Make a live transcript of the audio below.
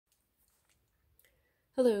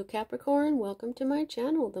Hello Capricorn, welcome to my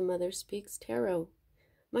channel, The Mother Speaks Tarot.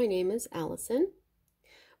 My name is Allison.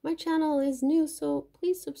 My channel is new, so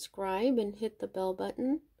please subscribe and hit the bell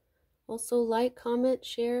button. Also like, comment,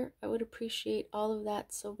 share. I would appreciate all of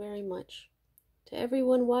that so very much. To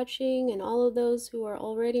everyone watching and all of those who are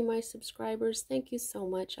already my subscribers, thank you so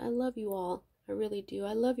much. I love you all. I really do.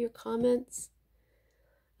 I love your comments.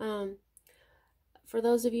 For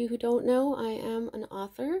those of you who don't know, I am an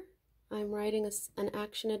author. I'm writing an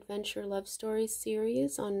action-adventure love story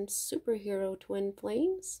series on superhero twin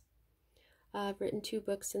flames. I've written 2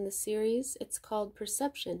 books in the series. It's called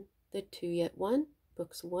Perception, the 2 Yet 1,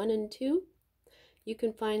 books 1 and 2. You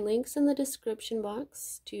can find links in the description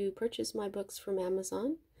box to purchase my books from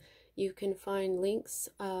Amazon. You can find links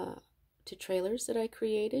to trailers that I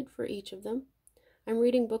created for each of them. I'm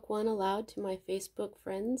reading book 1 aloud to my Facebook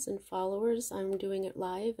friends and followers. I'm doing it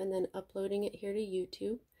live and then uploading it here to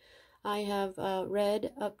YouTube. I have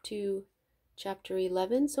read up to chapter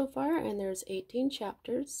 11 so far, and there's 18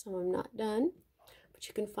 chapters, so I'm not done. But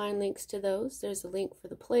you can find links to those. There's a link for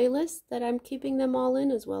the playlist that I'm keeping them all in,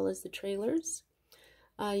 as well as the trailers.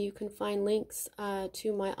 You can find links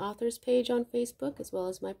to my authors page on Facebook, as well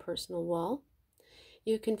as my personal wall.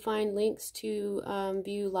 You can find links to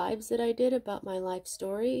view lives that I did about my life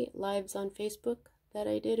story, lives on Facebook that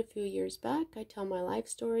I did a few years back. I tell my life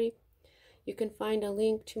story. You can find a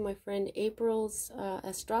link to my friend April's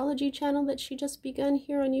astrology channel that she just begun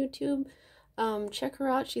here on YouTube. Check her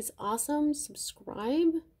out. She's awesome.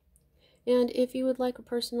 Subscribe. And if you would like a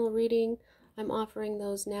personal reading, I'm offering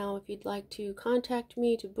those now. If you'd like to contact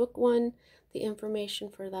me to book one, the information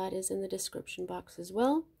for that is in the description box as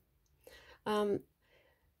well.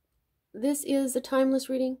 This is a timeless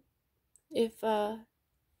reading. If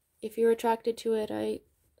you're attracted to it,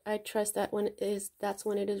 I trust that's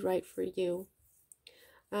when it is right for you.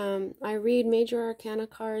 I read major arcana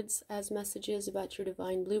cards as messages about your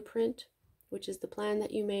divine blueprint, which is the plan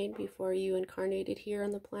that you made before you incarnated here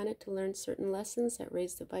on the planet to learn certain lessons that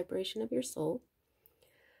raise the vibration of your soul.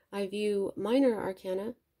 I view minor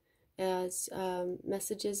arcana as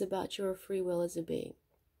messages about your free will as a being.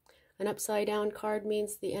 An upside down card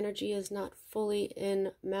means the energy is not fully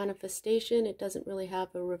in manifestation. It doesn't really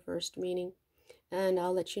have a reversed meaning. And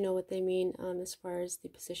I'll let you know what they mean as far as the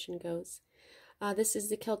position goes. This is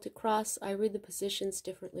the Celtic Cross. I read the positions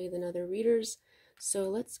differently than other readers, so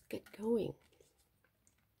let's get going.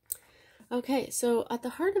 Okay, so at the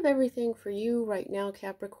heart of everything for you right now,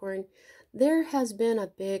 Capricorn, there has been a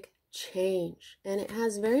big change, and it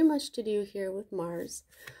has very much to do here with Mars.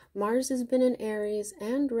 Mars has been in Aries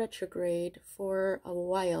and retrograde for a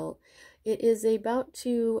while. It is about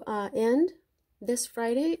to end this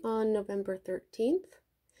Friday on November 13th.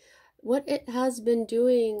 What it has been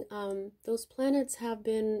doing, those planets have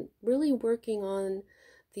been really working on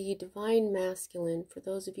the divine masculine. For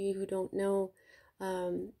those of you who don't know,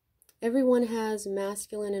 everyone has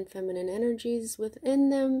masculine and feminine energies within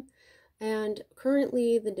them, and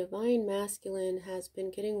currently the divine masculine has been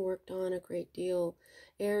getting worked on a great deal.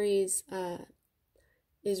 Aries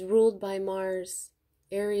is ruled by Mars.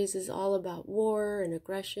 Aries is all about war and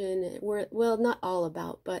aggression. Well, not all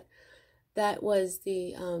about, but that was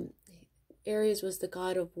the, Aries was the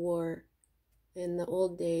god of war in the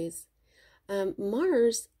old days.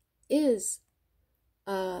 Mars is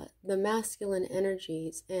the masculine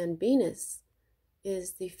energies, and Venus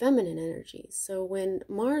is the feminine energies. So when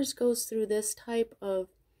Mars goes through this type of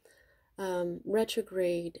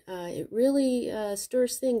retrograde, it really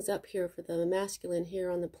stirs things up here for the masculine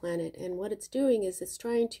here on the planet. And what it's doing is it's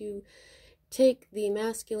trying to take the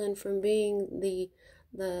masculine from being the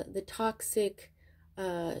toxic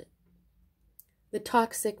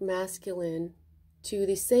masculine to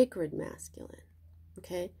the sacred masculine.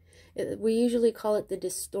 Okay, we usually call it the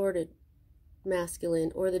distorted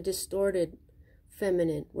masculine or the distorted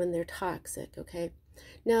feminine when they're toxic. Okay.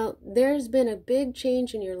 Now, there's been a big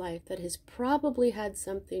change in your life that has probably had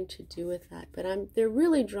something to do with that, but they're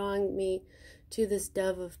really drawing me to this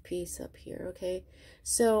dove of peace up here, okay?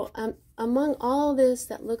 So, among all this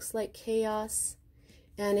that looks like chaos,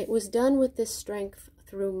 and it was done with this strength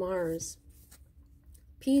through Mars,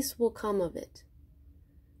 peace will come of it,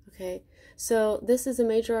 okay? So, this is a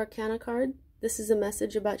major arcana card. This is a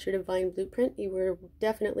message about your divine blueprint. You were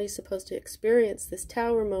definitely supposed to experience this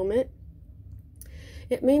tower moment.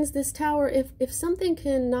 It means this tower, if something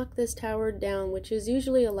can knock this tower down, which is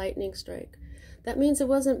usually a lightning strike, that means it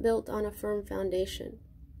wasn't built on a firm foundation,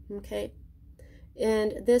 okay?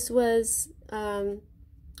 And this was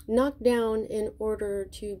knocked down in order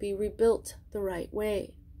to be rebuilt the right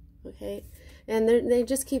way, okay? And they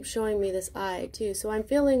just keep showing me this eye too. So I'm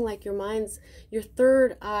feeling like your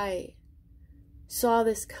third eye saw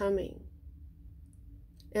this coming.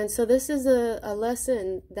 And so this is a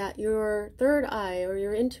lesson that your third eye or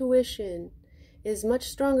your intuition is much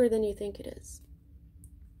stronger than you think it is.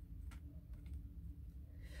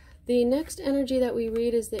 The next energy that we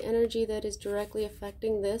read is the energy that is directly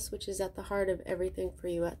affecting this, which is at the heart of everything for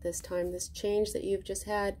you at this time, this change that you've just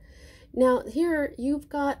had. Now here you've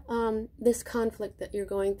got this conflict that you're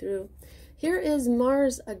going through. Here is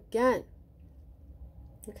Mars again.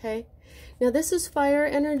 Okay, now this is fire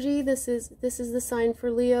energy. This is the sign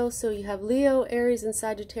for Leo. So you have Leo, Aries, and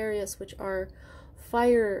Sagittarius, which are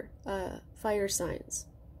fire signs.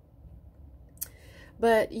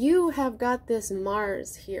 But you have got this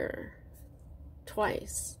Mars here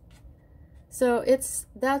twice. So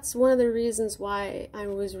that's one of the reasons why I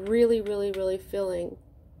was really, really, really feeling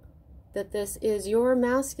that this is your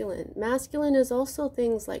masculine. Masculine is also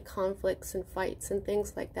things like conflicts and fights and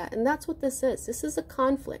things like that. And that's what this is. This is a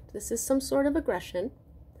conflict. This is some sort of aggression.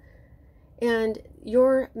 And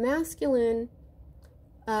your masculine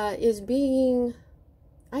is being,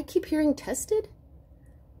 I keep hearing tested,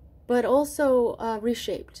 but also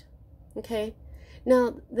reshaped. Okay?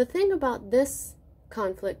 Now, the thing about this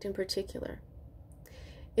conflict in particular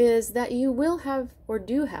is that you will have, or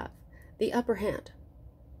do have, the upper hand.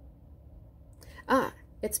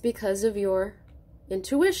 It's because of your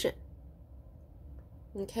intuition.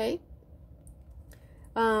 Okay?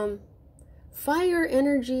 Fire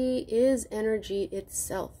energy is energy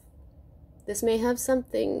itself. This may have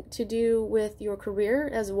something to do with your career,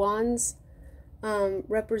 as wands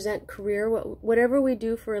represent career. Whatever we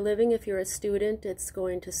do for a living, if you're a student, it's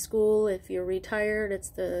going to school. If you're retired, it's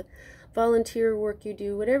the volunteer work you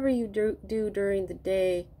do. Whatever you do during the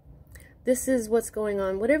day, this is what's going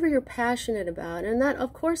on, whatever you're passionate about. And that,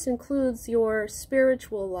 of course, includes your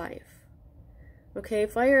spiritual life. Okay,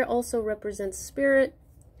 fire also represents spirit,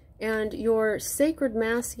 and your sacred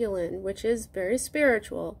masculine, which is very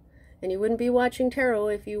spiritual. And you wouldn't be watching tarot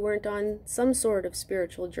if you weren't on some sort of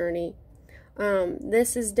spiritual journey.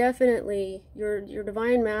 This is definitely, your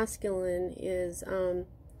divine masculine is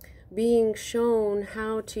being shown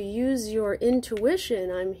how to use your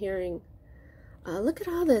intuition, I'm hearing. Look at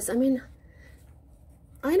all this. I mean,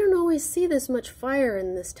 I don't always see this much fire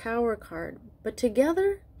in this Tower card, but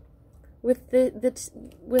together with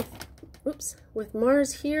with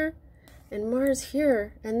Mars here and Mars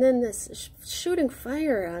here, and then this shooting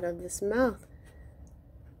fire out of this mouth.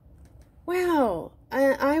 Wow,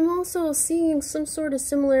 I'm also seeing some sort of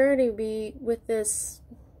similarity with this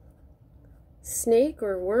snake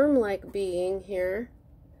or worm-like being here,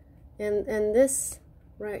 and this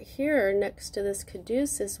right here next to this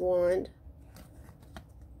caduceus wand.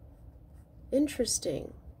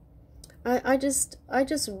 Interesting. I just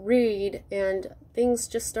read and things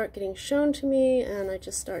just start getting shown to me, and I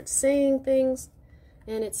just start saying things,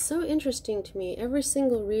 and it's so interesting to me every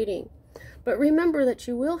single reading. But remember that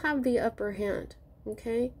you will have the upper hand,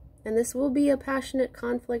 okay? And this will be a passionate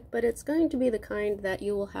conflict, but it's going to be the kind that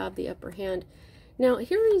you will have the upper hand. Now,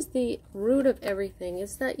 here is the root of everything,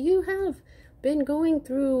 is that you have been going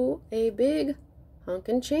through a big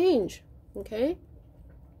hunkin' change, okay?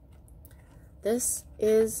 This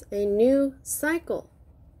is a new cycle,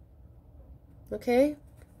 okay?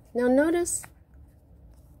 Now notice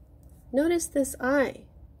this eye.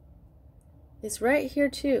 It's right here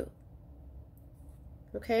too,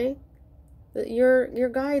 okay? Your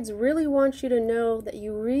guides really want you to know that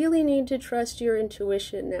you really need to trust your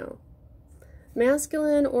intuition now.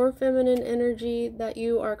 Masculine or feminine energy that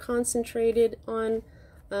you are concentrated on,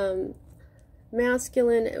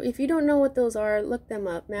 masculine, if you don't know what those are, look them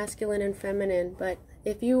up, masculine and feminine. But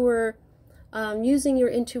if you were using your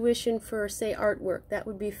intuition for, say, artwork, that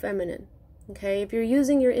would be feminine. Okay, if you're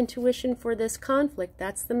using your intuition for this conflict,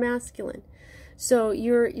 that's the masculine. So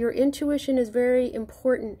your intuition is very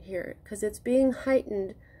important here, because it's being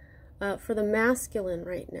heightened for the masculine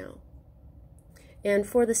right now. And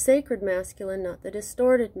for the sacred masculine, not the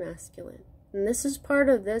distorted masculine. And this is part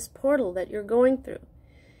of this portal that you're going through.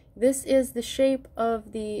 This is the shape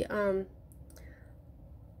of the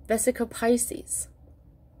Vesica Pisces.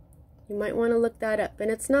 You might want to look that up.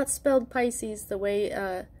 And it's not spelled Pisces the way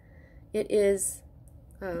it is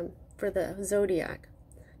for the zodiac.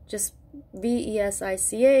 Just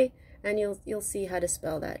Vesica, and you'll see how to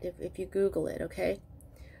spell that if you Google it, okay?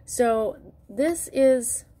 So this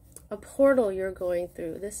is a portal you're going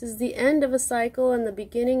through. This is the end of a cycle and the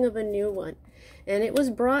beginning of a new one. And it was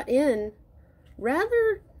brought in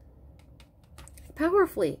rather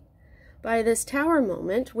powerfully by this Tower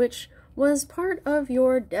moment, which was part of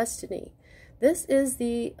your destiny. This is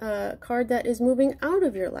the card that is moving out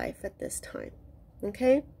of your life at this time.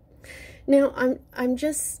 Okay? Now,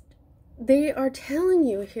 they are telling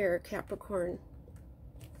you here, Capricorn,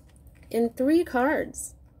 in 3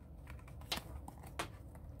 cards.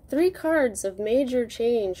 3 cards of major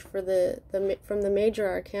change for from the major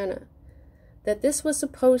arcana, that this was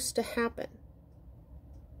supposed to happen.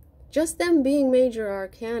 Just them being major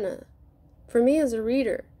arcana, for me as a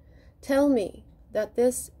reader, tell me that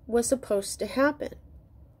this was supposed to happen.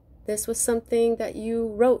 This was something that you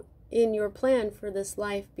wrote in your plan for this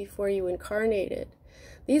life before you incarnated.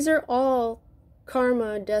 These are all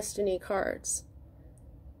karma destiny cards.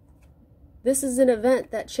 This is an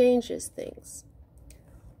event that changes things.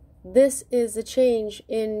 This is a change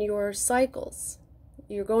in your cycles.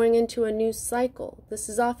 You're going into a new cycle. This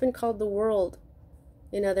is often called the world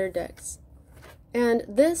in other decks. And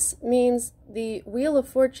this means the Wheel of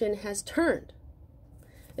Fortune has turned.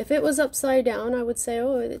 If it was upside down, I would say,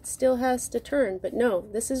 oh, it still has to turn. But no,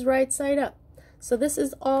 this is right side up. So this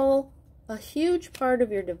is all a huge part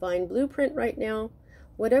of your divine blueprint right now.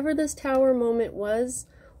 Whatever this Tower moment was,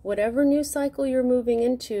 whatever new cycle you're moving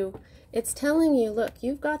into, it's telling you, look,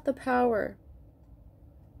 you've got the power.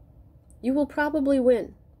 You will probably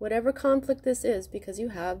win whatever conflict this is because you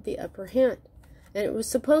have the upper hand. And it was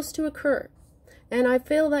supposed to occur. And I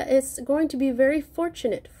feel that it's going to be very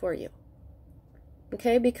fortunate for you.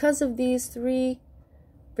 Okay, because of these 3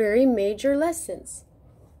 very major lessons.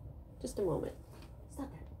 Just a moment. Stop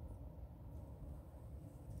that.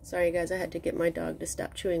 Sorry guys, I had to get my dog to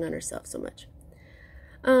stop chewing on herself so much.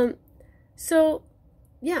 So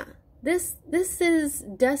yeah, this is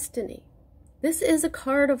destiny. This is a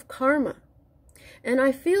card of karma. And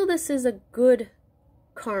I feel this is a good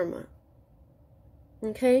karma.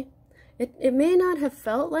 Okay? It may not have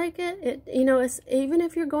felt like it. You know, even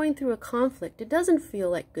if you're going through a conflict, it doesn't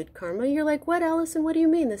feel like good karma. You're like, what, Allison? What do you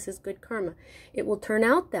mean this is good karma? It will turn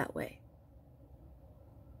out that way.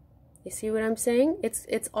 You see what I'm saying?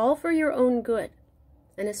 It's all for your own good.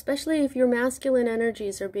 And especially if your masculine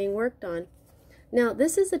energies are being worked on. Now,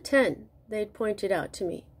 this is a 10, they'd pointed out to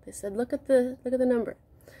me. They said, look at the number.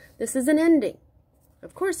 This is an ending.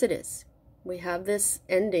 Of course it is. We have this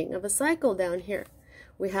ending of a cycle down here.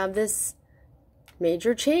 We have this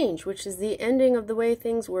major change, which is the ending of the way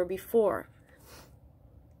things were before.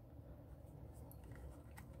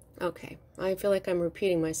 Okay, I feel like I'm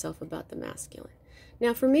repeating myself about the masculine.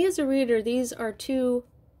 Now, for me as a reader, these are 2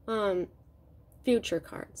 future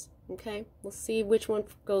cards. Okay, we'll see which one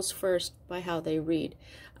goes first by how they read.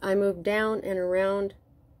 I move down and around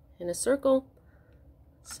in a circle,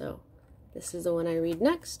 so this is the one I read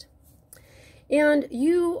next. And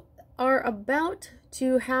you are about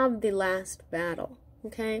to have the last battle.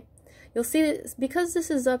 Okay, you'll see because this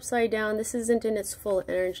is upside down, this isn't in its full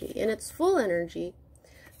energy. In its full energy,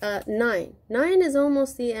 9 is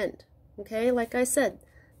almost the end. Okay, like I said,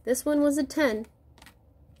 this one was a 10.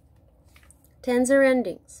 10s are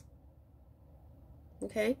endings.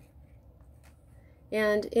 Okay,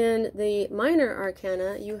 and in the minor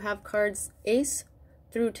arcana, you have cards Ace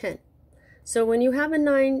through 10. So when you have a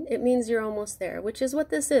 9, it means you're almost there, which is what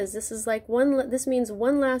this is. This is like this means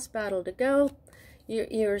one last battle to go.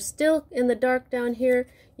 You're still in the dark down here,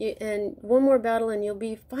 and one more battle and you'll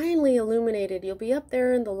be finally illuminated. You'll be up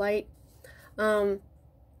there in the light.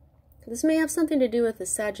 This may have something to do with the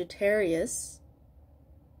Sagittarius,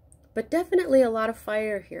 but definitely a lot of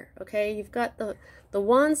fire here. Okay, you've got the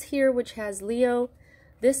Wands here, which has Leo.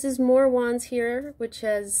 This is more Wands here, which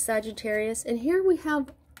has Sagittarius, and here we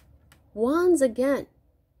have Wands again.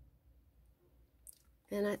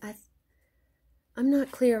 And I'm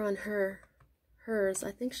not clear on hers.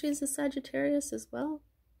 I think she's a Sagittarius as well.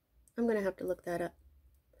 I'm going to have to look that up.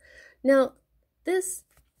 Now, this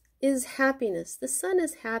is happiness. The sun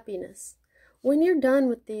is happiness. When you're done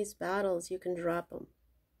with these battles, you can drop them.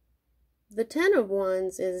 The 10 of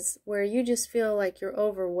Wands is where you just feel like you're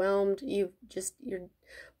overwhelmed.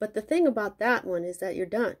 But the thing about that one is that you're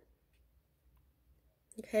done.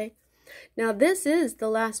 Okay? Now, this is the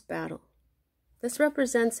last battle. This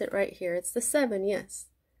represents it right here. It's the 7, yes.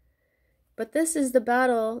 But this is the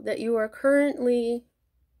battle that you are currently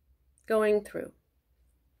going through.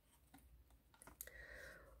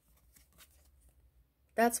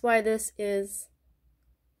 That's why this is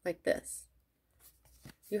like this.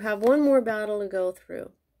 You have one more battle to go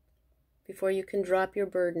through before you can drop your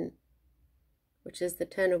burden, which is the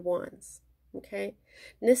 10 of Wands. Okay?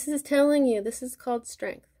 And this is telling you, this is called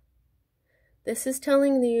strength. This is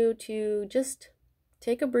telling you to just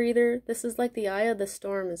take a breather. This is like the eye of the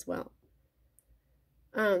storm as well.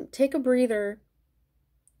 Take a breather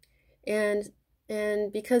and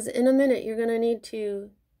And because in a minute you're going to need to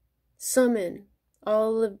summon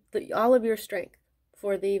all of your strength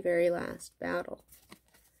for the very last battle.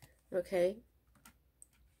 Okay?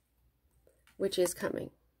 Which is coming.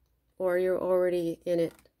 Or you're already in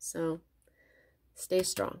it. So stay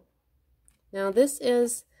strong. Now this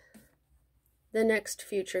is the next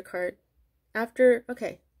future card. After,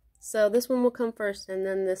 okay, so this one will come first and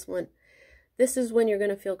then this one. This is when you're going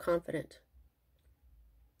to feel confident.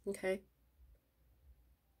 Okay?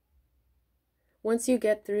 Once you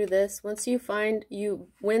get through this, once you find you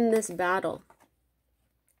win this battle,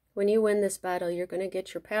 when you win this battle, you're going to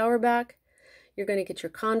get your power back. You're going to get your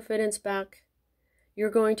confidence back. You're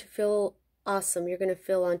going to feel awesome. You're going to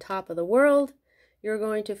feel on top of the world. You're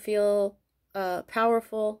going to feel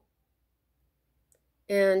powerful.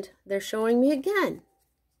 And they're showing me again.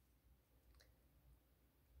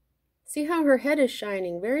 See how her head is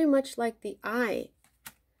shining, very much like the eye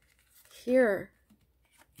here.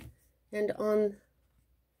 And on,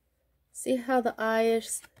 see how the eye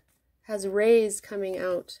has rays coming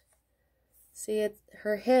out. See,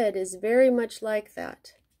 her head is very much like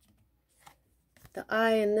that. The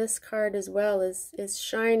eye in this card as well is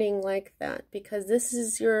shining like that, because this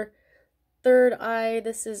is your third eye.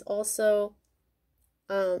 This is also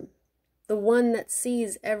the one that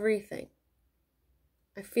sees everything.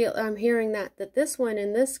 I'm hearing that this one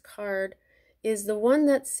in this card is the one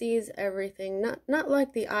that sees everything, not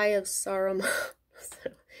like the Eye of Saruman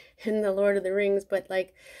in the Lord of the Rings, but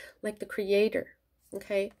like the creator.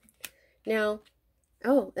 Okay? Now,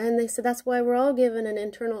 oh, and they said that's why we're all given an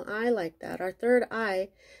internal eye like that. Our third eye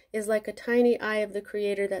is like a tiny eye of the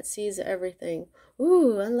creator that sees everything.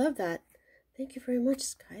 Ooh, I love that. Thank you very much,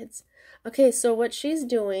 guides. Okay, so what she's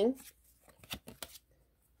doing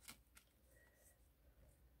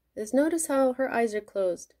is notice how her eyes are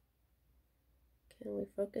closed. Can we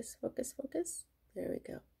focus, focus, focus? There we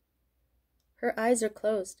go. Her eyes are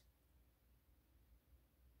closed.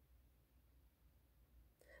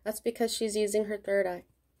 That's because she's using her third eye.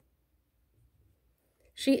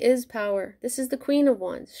 She is power. This is the Queen of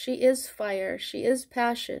Wands. She is fire. She is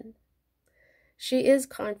passion. She is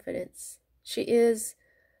confidence. She is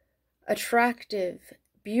attractive,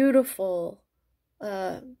 beautiful,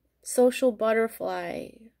 social butterfly.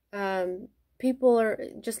 People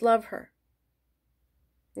just love her.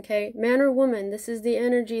 Okay, man or woman, this is the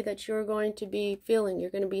energy that you're going to be feeling. You're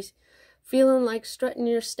going to be feeling like strutting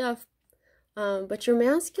your stuff, but your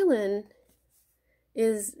masculine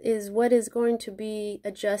is what is going to be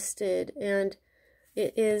adjusted, and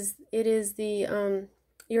it is the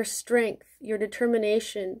your strength, your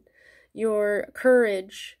determination, your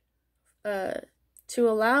courage to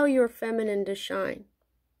allow your feminine to shine.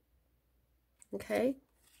 Okay,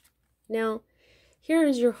 now here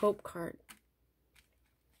is your hope card.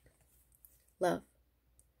 Love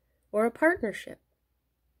or a partnership.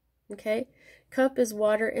 Okay, cup is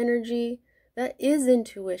water energy. That is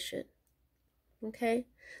intuition. Okay,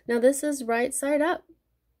 now this is right side up.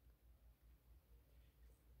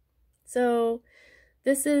 So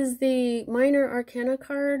this is the minor arcana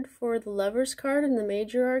card for the Lover's card and the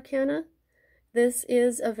major arcana. This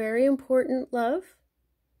is a very important love.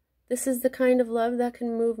 This is the kind of love that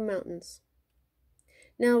can move mountains.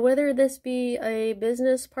 Now, whether this be a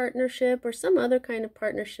business partnership or some other kind of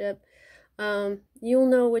partnership, you'll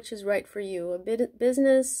know which is right for you. A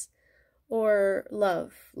business or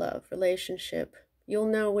love relationship. You'll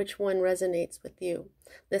know which one resonates with you.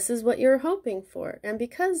 This is what you're hoping for. And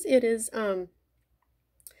because it is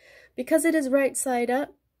right side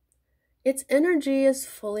up, its energy is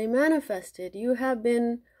fully manifested. You have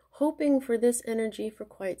been hoping for this energy for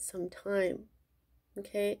quite some time.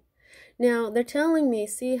 Okay? Now, they're telling me,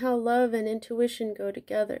 see how love and intuition go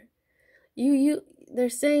together. They're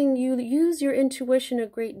saying you use your intuition a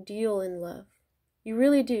great deal in love. You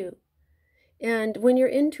really do. And when your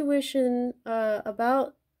intuition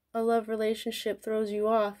about a love relationship throws you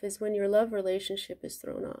off is when your love relationship is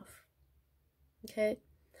thrown off. Okay?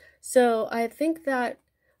 So I think that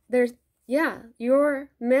your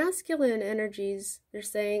masculine energies, they're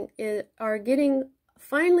saying, are getting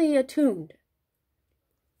finally attuned.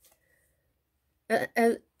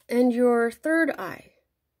 And your third eye.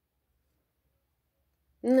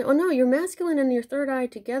 No, your masculine and your third eye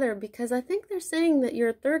together, because I think they're saying that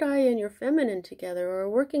your third eye and your feminine together are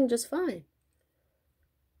working just fine.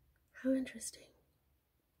 How interesting.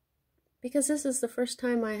 Because this is the first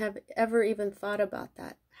time I have ever even thought about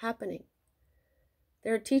that happening.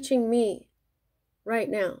 They're teaching me right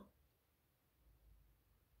now.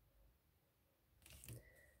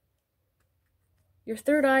 Your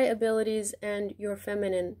third eye abilities and your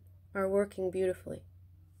feminine are working beautifully.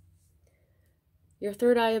 Your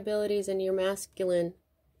third eye abilities and your masculine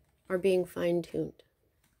are being fine-tuned,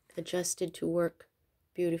 adjusted to work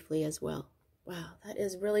beautifully as well. Wow, that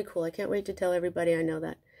is really cool. I can't wait to tell everybody I know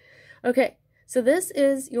that. Okay, so this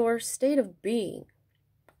is your state of being.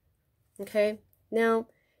 Okay, now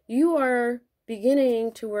you are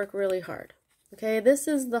beginning to work really hard. Okay, this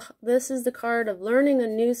is the card of learning a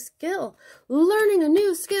new skill. Learning a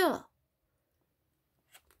new skill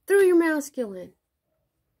through your masculine.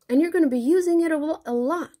 And you're going to be using it a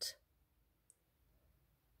lot.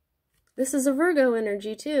 This is a Virgo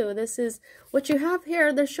energy too. This is what you have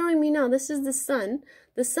here. They're showing me now. This is the sun.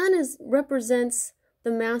 The sun represents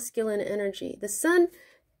the masculine energy. The sun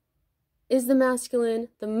is the masculine.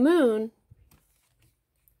 The moon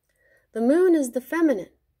is the feminine.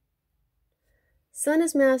 Sun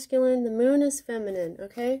is masculine. The moon is feminine.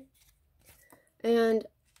 Okay? And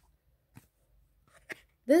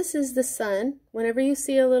this is the sun. Whenever you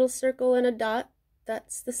see a little circle and a dot,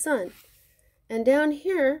 that's the sun. And down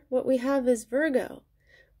here, what we have is Virgo.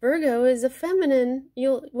 Virgo is a feminine.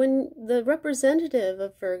 When the representative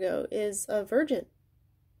of Virgo is a virgin.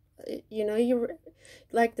 You know,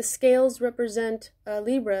 like the scales represent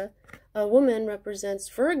Libra, a woman represents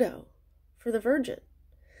Virgo for the virgin.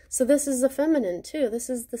 So this is the feminine too. This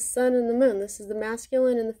is the sun and the moon. This is the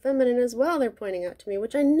masculine and the feminine as well, they're pointing out to me,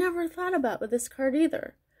 which I never thought about with this card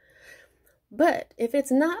either. But if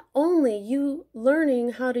it's not only you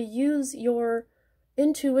learning how to use your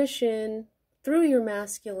intuition through your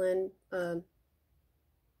masculine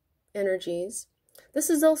energies, this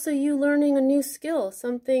is also you learning a new skill,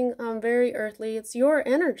 something very earthly. It's your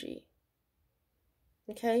energy.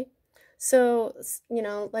 Okay? So, you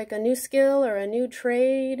know, like a new skill or a new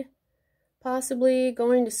trade, possibly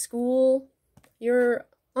going to school, you're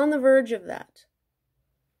on the verge of that.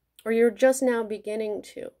 Or you're just now beginning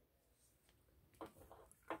to.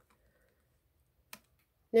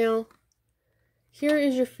 Now, here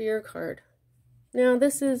is your fear card. Now,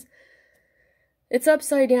 it's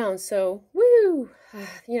upside down, so, woo!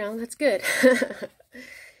 You know, that's good.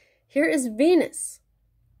 Here is Venus.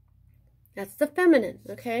 That's the feminine,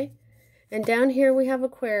 okay? And down here we have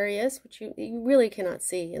Aquarius, which you really cannot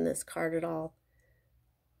see in this card at all.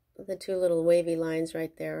 The two little wavy lines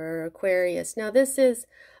right there are Aquarius. Now, this is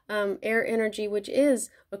air energy, which is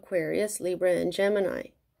Aquarius, Libra, and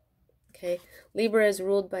Gemini. Okay, Libra is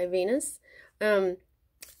ruled by Venus,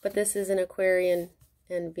 but this is an Aquarian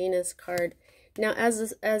and Venus card. Now,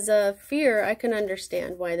 as a fear, I can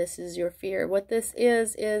understand why this is your fear. What this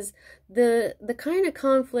is the kind of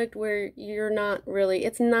conflict where you're not really,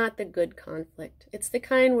 it's not the good conflict. It's the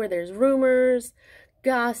kind where there's rumors,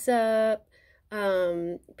 gossip,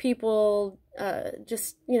 people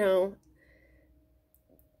just, you know,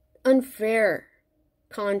 unfair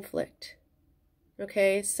conflict.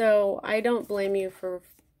 Okay, so I don't blame you for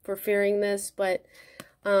fearing this, but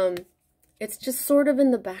it's just sort of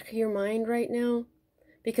in the back of your mind right now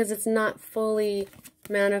because it's not fully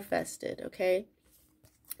manifested, okay?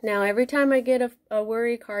 Now, every time I get a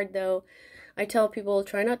worry card, though, I tell people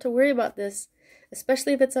try not to worry about this,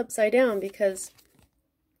 especially if it's upside down, because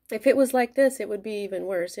if it was like this, it would be even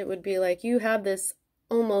worse. It would be like you have this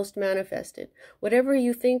almost manifested. Whatever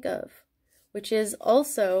you think of, which is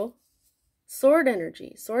also sword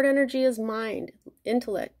energy. Sword energy is mind,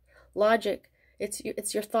 intellect, logic.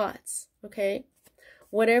 It's your thoughts, okay?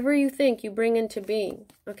 Whatever you think, you bring into being,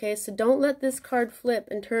 okay? So don't let this card flip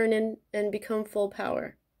and turn in and become full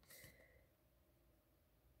power,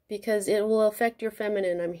 because it will affect your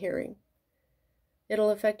feminine, I'm hearing. It'll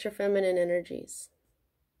affect your feminine energies.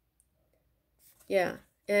 Yeah,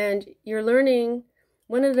 and you're learning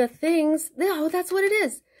one of the things, oh, that's what it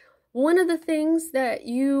is. One of the things that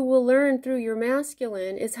you will learn through your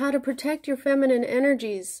masculine is how to protect your feminine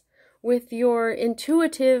energies with your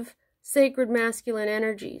intuitive, sacred masculine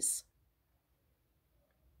energies.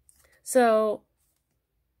 So,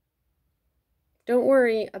 don't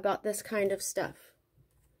worry about this kind of stuff.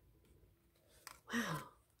 Wow.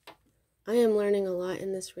 I am learning a lot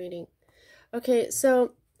in this reading. Okay,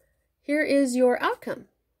 so here is your outcome.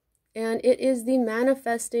 And it is the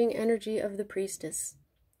manifesting energy of the priestess.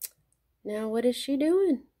 Now, what is she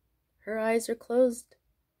doing? Her eyes are closed.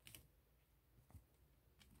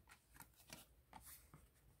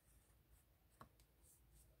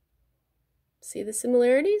 See the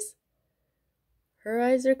similarities? Her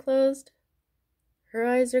eyes are closed. Her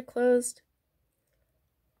eyes are closed.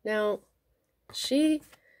 Now, she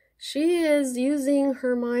is using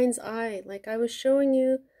her mind's eye, like I was showing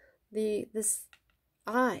you this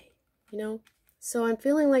eye, you know. So I'm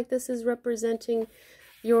feeling like this is representing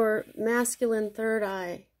your masculine third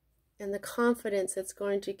eye and the confidence it's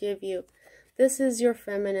going to give you. This is your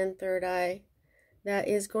feminine third eye that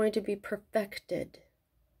is going to be perfected.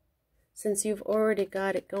 Since you've already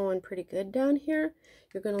got it going pretty good down here,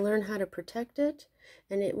 you're going to learn how to protect it,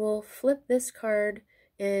 and it will flip this card,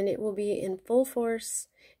 and it will be in full force,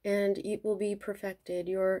 and it will be perfected.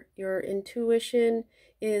 Your intuition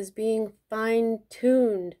is being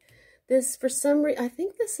fine-tuned. This, for some reason, I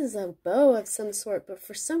think this is a bow of some sort, but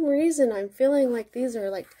for some reason I'm feeling like these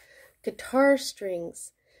are like guitar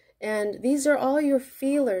strings, and these are all your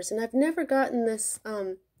feelers. And I've never gotten this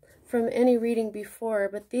from any reading before,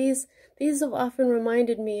 but these have often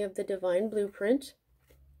reminded me of the divine blueprint.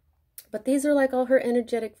 But these are like all her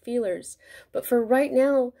energetic feelers. But for right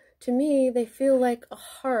now, to me, they feel like a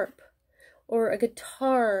harp or a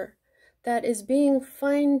guitar that is being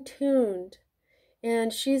fine-tuned.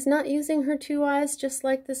 And she's not using her two eyes just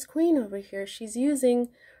like this queen over here. She's using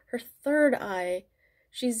her third eye.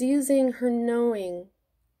 She's using her knowing.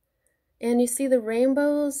 And you see the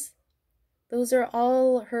rainbows? Those are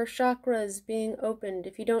all her chakras being opened.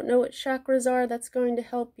 If you don't know what chakras are, that's going to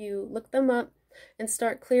help you. Look them up and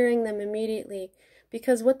start clearing them immediately.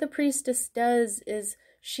 Because what the priestess does is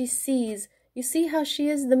she sees. You see how she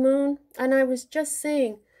is the moon? And I was just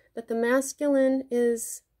saying that the masculine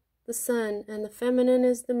is the sun and the feminine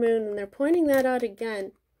is the moon. And they're pointing that out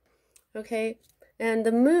again. Okay? And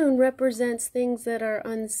the moon represents things that are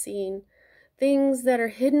unseen. Things that are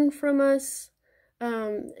hidden from us.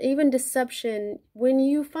 Even deception. When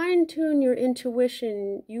you fine-tune your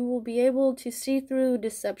intuition, you will be able to see through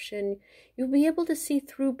deception. You'll be able to see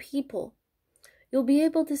through people. You'll be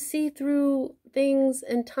able to see through things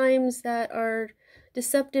and times that are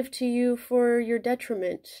deceptive to you for your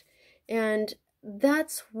detriment. And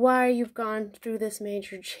that's why you've gone through this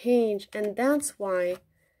major change. And that's why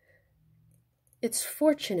it's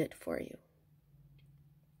fortunate for you.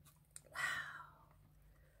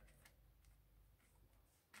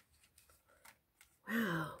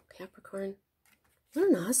 Wow, Capricorn. What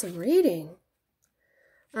an awesome reading.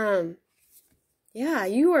 Yeah,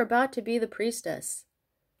 you are about to be the priestess.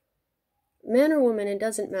 Man or woman, it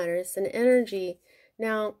doesn't matter. It's an energy.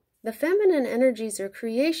 Now, the feminine energies are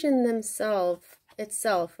creation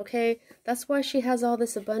itself, okay? That's why she has all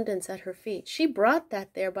this abundance at her feet. She brought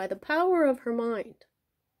that there by the power of her mind.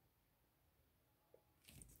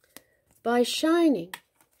 By shining.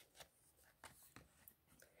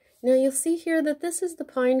 Now you'll see here that this is the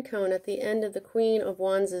pine cone at the end of the Queen of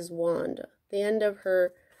Wands' wand, the end of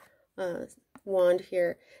her wand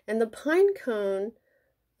here. And the pine cone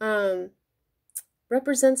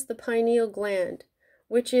represents the pineal gland,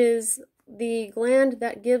 which is the gland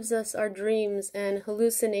that gives us our dreams and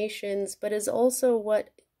hallucinations, but is also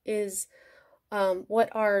what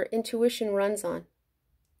our intuition runs on.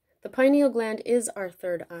 The pineal gland is our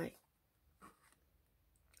third eye.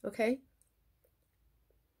 Okay?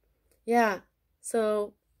 Yeah,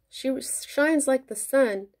 so she shines like the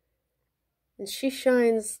sun, and she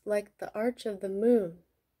shines like the arch of the moon.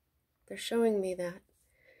 They're showing me that.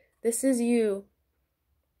 This is you.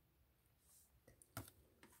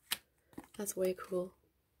 That's way cool.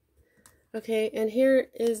 Okay, and here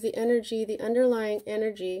is the energy, the underlying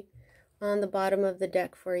energy on the bottom of the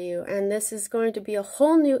deck for you. And this is going to be a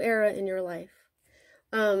whole new era in your life.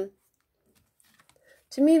 To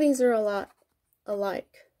me, these are a lot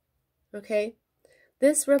alike. Okay,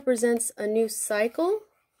 this represents a new cycle.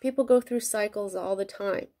 People go through cycles all the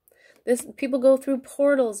time. People go through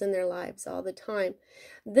portals in their lives all the time.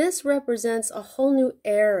 This represents a whole new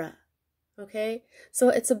era. Okay, so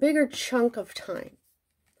it's a bigger chunk of time.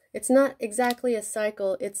 It's not exactly a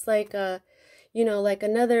cycle. It's like like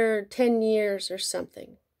another 10 years or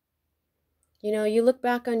something. You know, you look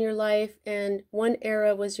back on your life and one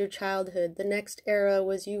era was your childhood. The next era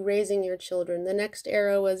was you raising your children. The next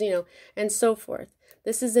era was, and so forth.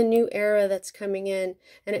 This is a new era that's coming in,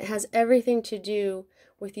 and it has everything to do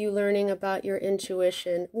with you learning about your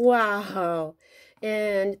intuition. Wow.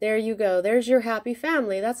 And there you go. There's your happy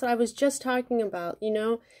family. That's what I was just talking about,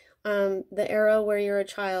 the era where you're a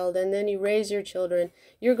child and then you raise your children.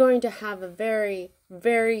 You're going to have a very,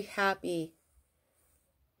 very happy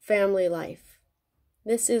family life.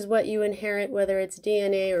 This is what you inherit, whether it's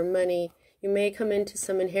DNA or money. You may come into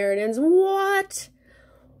some inheritance. What?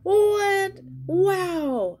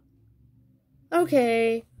 Wow.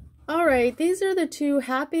 Okay. All right. These are the two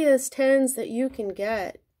happiest 10s that you can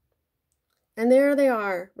get. And there they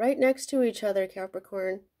are, right next to each other,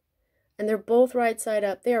 Capricorn. And they're both right side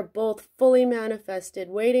up. They are both fully manifested,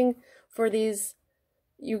 waiting for these.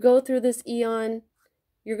 You go through this eon.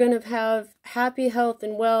 You're going to have happy health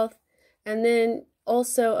and wealth. And then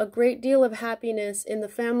also a great deal of happiness in the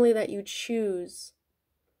family that you choose.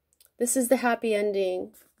 This is the happy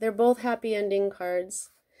ending. They're both happy ending cards.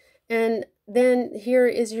 And then here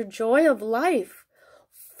is your joy of life.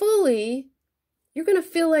 Fully, you're going to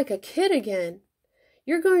feel like a kid again.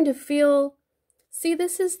 You're going to feel, see,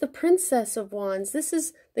 this is the Princess of Wands. This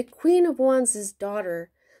is the Queen of Wands' daughter.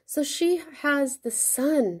 So she has the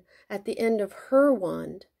sun at the end of her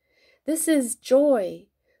wand. This is joy.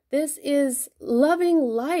 This is loving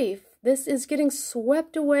life. This is getting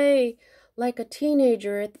swept away like a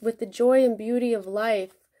teenager with the joy and beauty of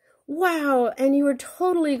life. Wow, and you are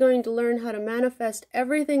totally going to learn how to manifest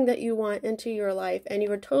everything that you want into your life, and you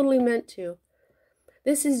are totally meant to.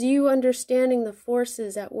 This is you understanding the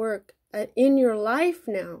forces at work in your life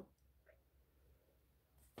now.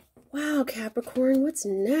 Wow, Capricorn, what's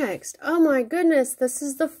next? Oh my goodness, this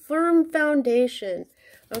is the firm foundation.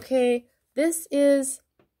 Okay, this is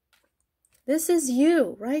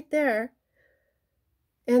you right there.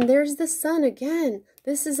 And there's the sun again.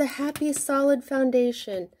 This is a happy, solid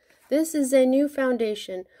foundation. This is a new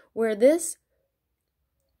foundation where this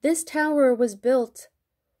tower was built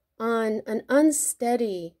on an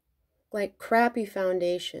unsteady, like crappy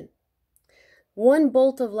foundation. One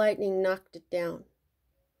bolt of lightning knocked it down.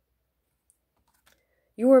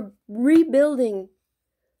 You are rebuilding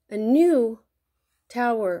a new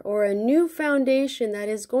tower or a new foundation that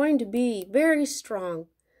is going to be very strong.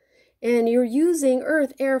 And you're using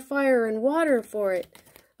earth, air, fire, and water for it.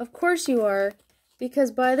 Of course you are, because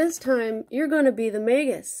by this time you're going to be the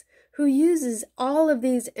Magus who uses all of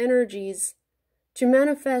these energies to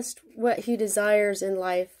manifest what he desires in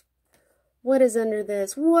life. What is under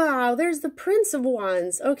this? Wow, there's the Prince of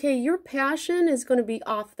Wands. Okay, your passion is going to be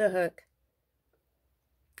off the hook.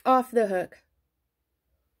 Off the hook.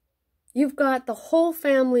 You've got the whole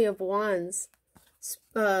family of wands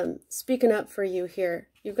speaking up for you here.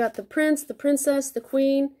 You've got the prince, the princess, the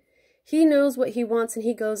queen. He knows what he wants and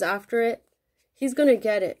he goes after it. He's going to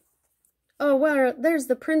get it. Oh, wow, there's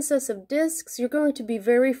the Princess of Discs. You're going to be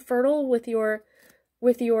very fertile with your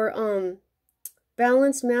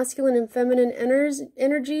balanced masculine and feminine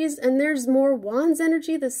energies. And there's more wands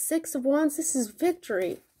energy, the Six of Wands. This is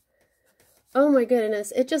victory. Oh my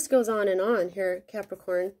goodness, it just goes on and on here,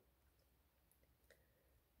 Capricorn.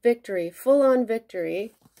 Victory, full-on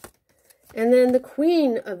victory. And then the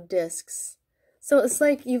Queen of Discs. So it's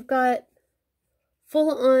like you've got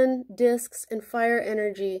full-on discs and fire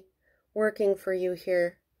energy working for you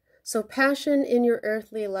here. So passion in your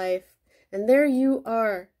earthly life. And there you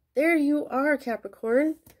are. There you are,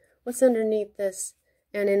 Capricorn. What's underneath this?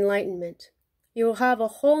 And enlightenment. You will have a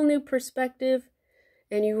whole new perspective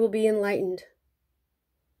and you will be enlightened.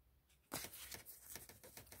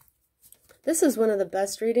 This is one of the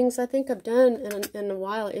best readings I think I've done in a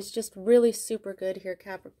while. It's just really super good here,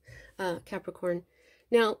 Capricorn.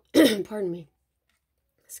 Now, pardon me.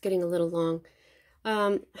 It's getting a little long.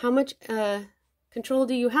 How much control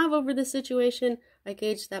do you have over the situation? I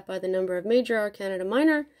gauged that by the number of major arcana to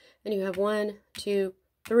minor. And you have 1, 2,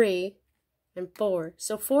 3, and 4.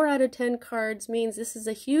 So 4 out of 10 cards means this is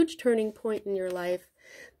a huge turning point in your life.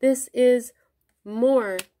 This is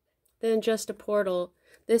more than just a portal.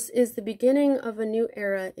 This is the beginning of a new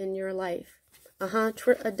era in your life.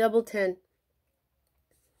 A double 10.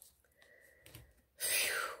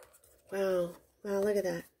 Wow. Wow, look at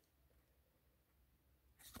that.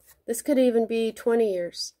 This could even be 20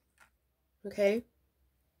 years. Okay?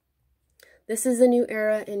 This is a new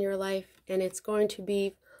era in your life, and it's going to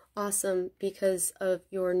be awesome because of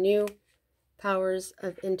your new powers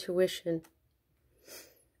of intuition.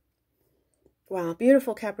 Wow,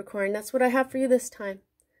 beautiful, Capricorn. That's what I have for you this time.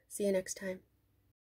 See you next time.